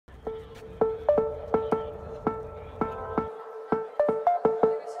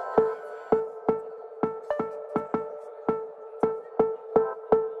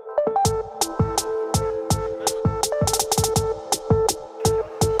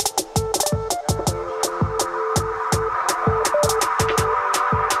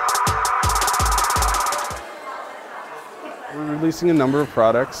releasing a number of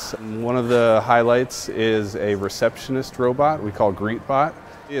products. One of the highlights is a receptionist robot we call GreetBot.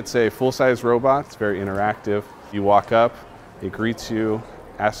 It's a full-size robot. It's very interactive. You walk up, it greets you,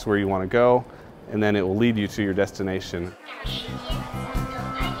 asks where you want to go, and then it will lead you to your destination.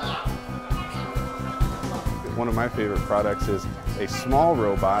 One of my favorite products is a small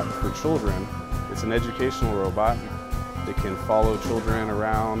robot for children. It's an educational robot. It can follow children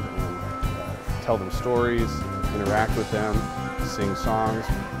around and tell them stories, interact with them, sing songs.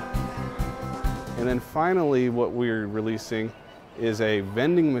 And then finally, what we're releasing is a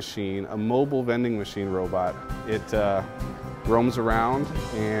vending machine, a mobile vending machine robot. It roams around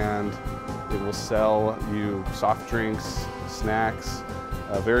and it will sell you soft drinks, snacks,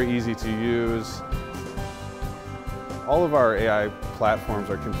 very easy to use. All of our AI platforms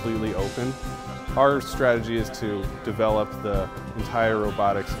are completely open. Our strategy is to develop the entire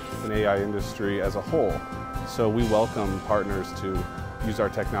robotics and AI industry as a whole. So we welcome partners to use our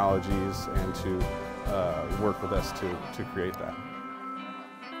technologies and to work with us to create that.